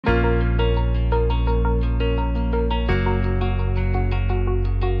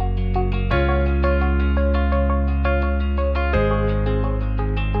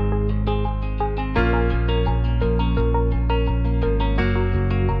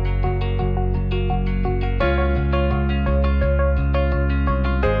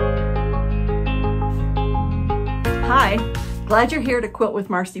Glad you're here to quilt with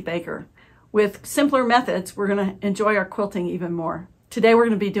Marcy Baker. With simpler methods, we're going to enjoy our quilting even more. Today we're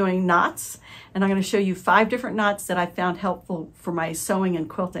going to be doing knots, and I'm going to show you 5 different knots that I found helpful for my sewing and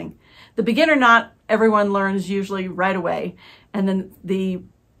quilting. The beginner knot everyone learns usually right away, and then the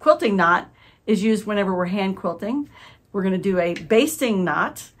quilting knot is used whenever we're hand quilting. We're going to do a basting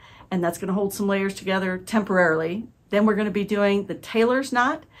knot, and that's going to hold some layers together temporarily. Then we're going to be doing the tailor's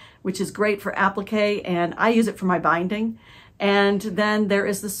knot, which is great for applique, and I use it for my binding. And then there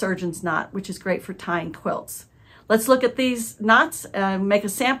is the surgeon's knot, which is great for tying quilts. Let's look at these knots, make a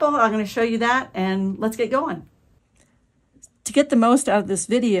sample. I'm going to show you that, and let's get going. To get the most out of this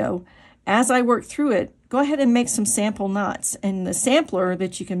video, as I work through it, go ahead and make some sample knots. And the sampler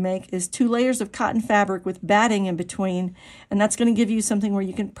that you can make is 2 layers of cotton fabric with batting in between, and that's going to give you something where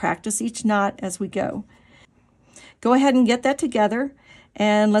you can practice each knot as we go. Go ahead and get that together,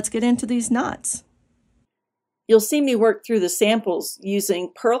 and let's get into these knots. You'll see me work through the samples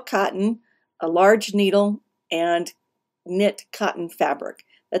using pearl cotton, a large needle, and knit cotton fabric.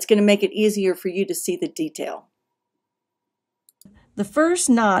 That's going to make it easier for you to see the detail. The first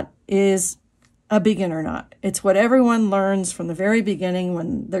knot is a beginner knot. It's what everyone learns from the very beginning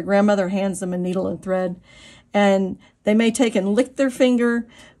when their grandmother hands them a needle and thread. And they may take and lick their finger,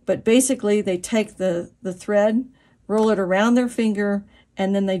 but basically they take the thread, roll it around their finger,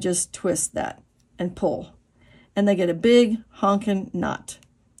 and then they just twist that and pull. And they get a big honkin' knot.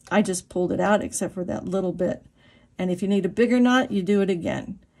 I just pulled it out except for that little bit. And if you need a bigger knot, you do it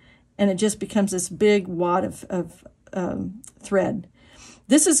again. And it just becomes this big wad of thread.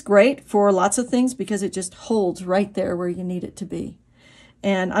 This is great for lots of things because it just holds right there where you need it to be.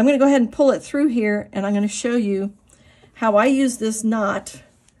 And I'm going to go ahead and pull it through here, and I'm going to show you how I use this knot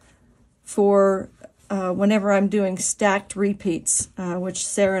for whenever I'm doing stacked repeats, which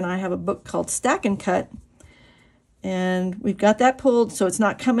Sarah and I have a book called Stack and Cut. And we've got that pulled so it's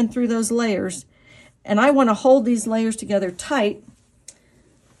not coming through those layers. And I want to hold these layers together tight,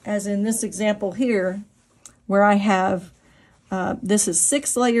 as in this example here, where I have, this is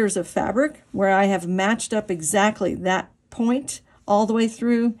 6 layers of fabric, where I have matched up exactly that point all the way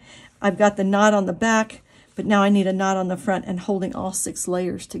through. I've got the knot on the back, but now I need a knot on the front and holding all 6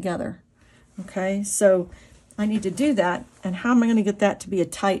 layers together. Okay, so I need to do that. And how am I going to get that to be a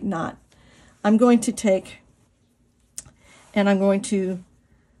tight knot? I'm going to take, and I'm going to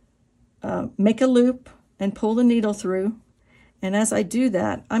make a loop and pull the needle through. And as I do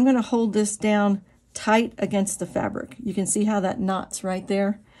that, I'm going to hold this down tight against the fabric. You can see how that knots right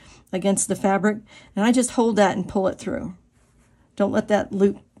there against the fabric. And I just hold that and pull it through. Don't let that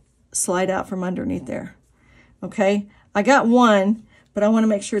loop slide out from underneath there. Okay, I got one, but I want to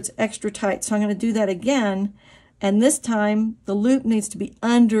make sure it's extra tight. So I'm going to do that again. And this time, the loop needs to be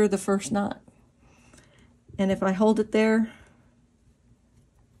under the first knot. And if I hold it there,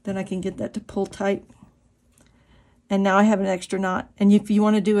 then I can get that to pull tight. And now I have an extra knot. And if you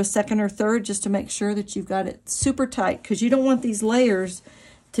want to do a second or third, just to make sure that you've got it super tight, because you don't want these layers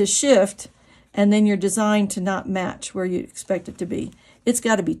to shift and then your design to not match where you expect it to be. It's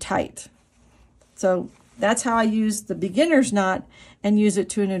got to be tight. So that's how I use the beginner's knot and use it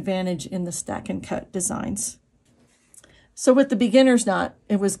to an advantage in the stack and cut designs. So with the beginner's knot,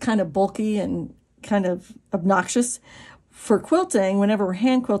 it was kind of bulky and kind of obnoxious. For quilting, whenever we're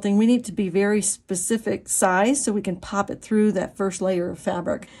hand quilting, we need to be very specific size so we can pop it through that first layer of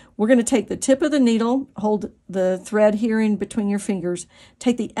fabric. We're going to take the tip of the needle, hold the thread here in between your fingers,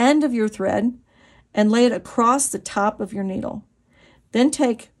 take the end of your thread and lay it across the top of your needle. Then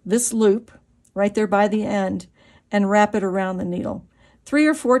take this loop right there by the end and wrap it around the needle 3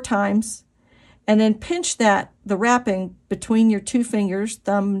 or 4 times, and then pinch the wrapping between your 2 fingers,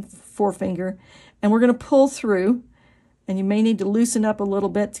 thumb, forefinger, and we're going to pull through. And you may need to loosen up a little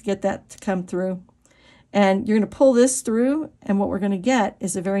bit to get that to come through. And you're going to pull this through, and what we're going to get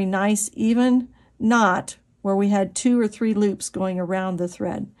is a very nice, even knot where we had 2 or 3 loops going around the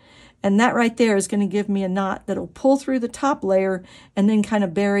thread. And that right there is going to give me a knot that'll pull through the top layer and then kind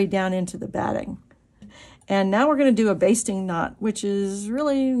of bury down into the batting. And now we're going to do a basting knot, which is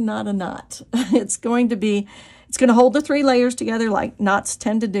really not a knot. It's going to hold the 3 layers together like knots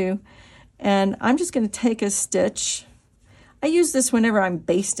tend to do. And I'm just going to take a stitch. I use this whenever I'm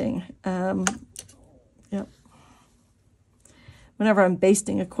basting. Whenever I'm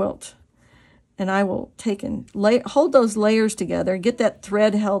basting a quilt. And I will take and hold those layers together, get that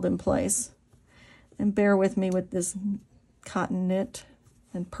thread held in place. And bear with me with this cotton knit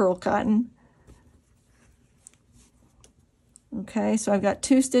and pearl cotton. Okay, so I've got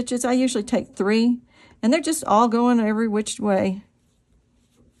 2 stitches. I usually take 3, and they're just all going every which way.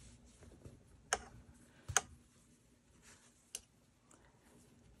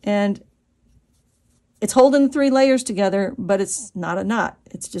 and it's holding the 3 layers together, but it's not a knot.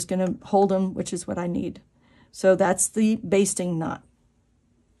 It's just going to hold them, which is what I need. So that's the basting knot.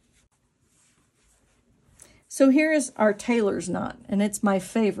 So here is our tailor's knot, and it's my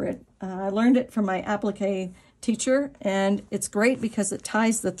favorite. I learned it from my applique teacher, and it's great because it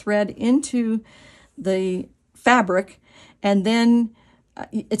ties the thread into the fabric, and then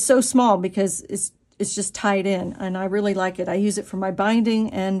it's so small because it's just tied in, and I really like it. I use it for my binding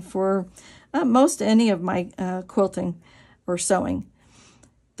and for most any of my quilting or sewing.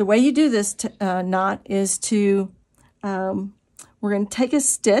 The way you do this knot is to we're going to take a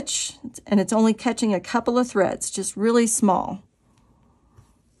stitch, and it's only catching a couple of threads, just really small,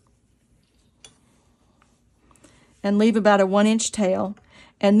 and leave about a 1-inch tail,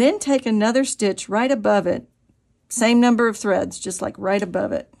 and then take another stitch right above it, same number of threads, just like right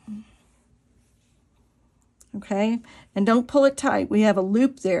above it. Okay, and don't pull it tight. We have a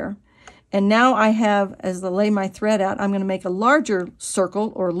loop there, and now I have, as I lay my thread out, I'm going to make a larger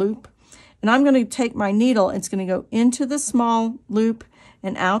circle or loop. And I'm going to take my needle, it's going to go into the small loop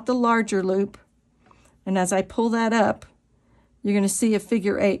and out the larger loop. And as I pull that up, you're going to see a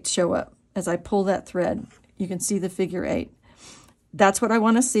figure 8 show up. As I pull that thread, you can see the figure 8. That's what I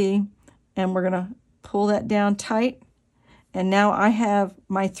want to see. And we're going to pull that down tight. And now I have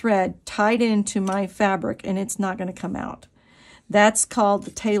my thread tied into my fabric, and it's not going to come out. That's called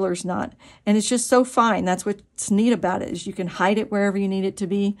the tailor's knot, and it's just so fine. That's what's neat about it, is you can hide it wherever you need it to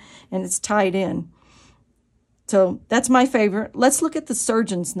be, and it's tied in. So that's my favorite. Let's look at the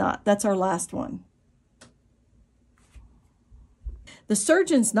surgeon's knot. That's our last one. The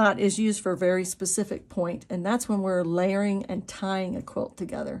surgeon's knot is used for a very specific point, and that's when we're layering and tying a quilt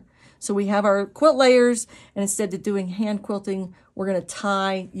together. So we have our quilt layers, and instead of doing hand quilting, we're going to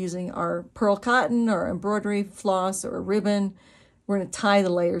tie using our pearl cotton or embroidery floss or a ribbon. We're going to tie the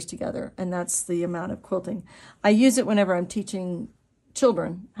layers together, and that's the amount of quilting. I use it whenever I'm teaching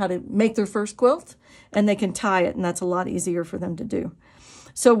children how to make their first quilt, and they can tie it, and that's a lot easier for them to do.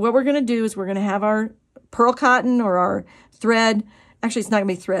 So what we're going to do is we're going to have our pearl cotton or our thread. Actually, it's not going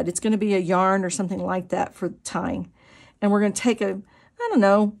to be thread. It's going to be a yarn or something like that for tying. And we're going to take a, I don't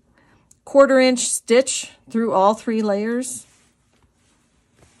know, 1/4-inch stitch through all 3 layers.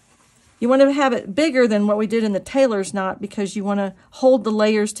 You want to have it bigger than what we did in the tailor's knot because you want to hold the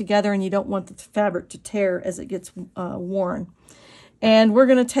layers together and you don't want the fabric to tear as it gets worn. And we're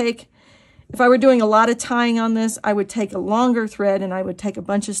going to take, if I were doing a lot of tying on this, I would take a longer thread and I would take a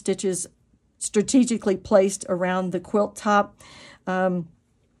bunch of stitches strategically placed around the quilt top.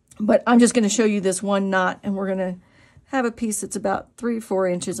 But I'm just going to show you this one knot, and we're going to have a piece that's about 3 or 4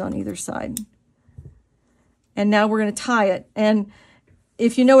 inches on either side. And now we're going to tie it. And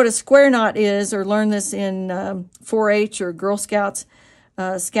if you know what a square knot is, or learn this in 4-H or Girl Scouts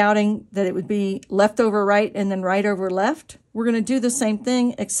scouting, that it would be left over right and then right over left. We're going to do the same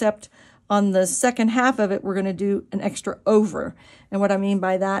thing, except on the second half of it, we're going to do an extra over. And what I mean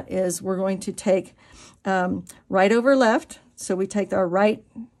by that is we're going to take right over left. So we take our right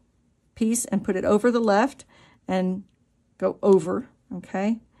piece and put it over the left and go over,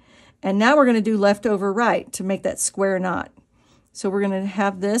 okay? And now we're going to do left over right to make that square knot. So we're going to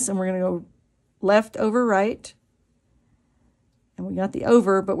have this, and we're going to go left over right. And we got the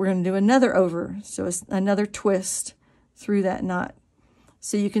over, but we're going to do another over. So it's another twist through that knot.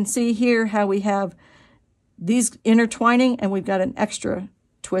 So you can see here how we have these intertwining, and we've got an extra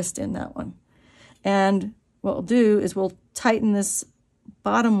twist in that one. And what we'll do is we'll tighten this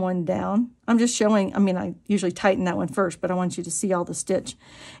bottom one down. I'm just showing, I mean, I usually tighten that one first, but I want you to see all the stitch.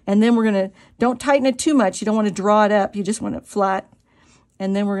 And then we're going to, don't tighten it too much. You don't want to draw it up. You just want it flat.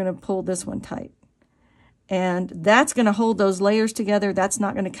 And then we're going to pull this one tight. And that's going to hold those layers together. That's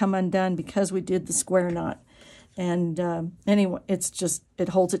not going to come undone because we did the square knot. And anyway, it's just, it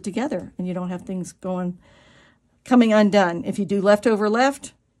holds it together, and you don't have things coming undone. If you do left over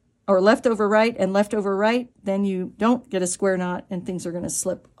left, or left over right and left over right, then you don't get a square knot and things are going to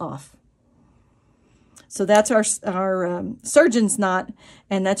slip off. So that's our surgeon's knot,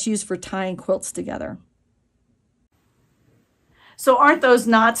 and that's used for tying quilts together. So aren't those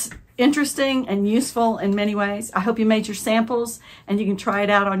knots interesting and useful in many ways? I hope you made your samples and you can try it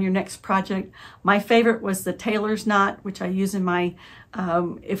out on your next project. My favorite was the tailor's knot, which I use in my,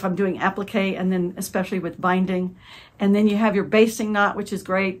 if I'm doing applique, and then especially with binding. And then you have your basting knot, which is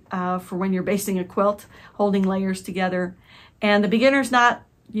great for when you're basting a quilt, holding layers together. And the beginner's knot,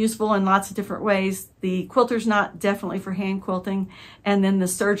 useful in lots of different ways. The quilter's knot, definitely for hand quilting. And then the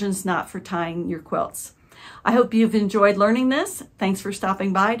surgeon's knot for tying your quilts. I hope you've enjoyed learning this. Thanks for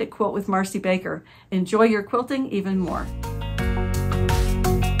stopping by to Quilt with Marcy Baker. Enjoy your quilting even more.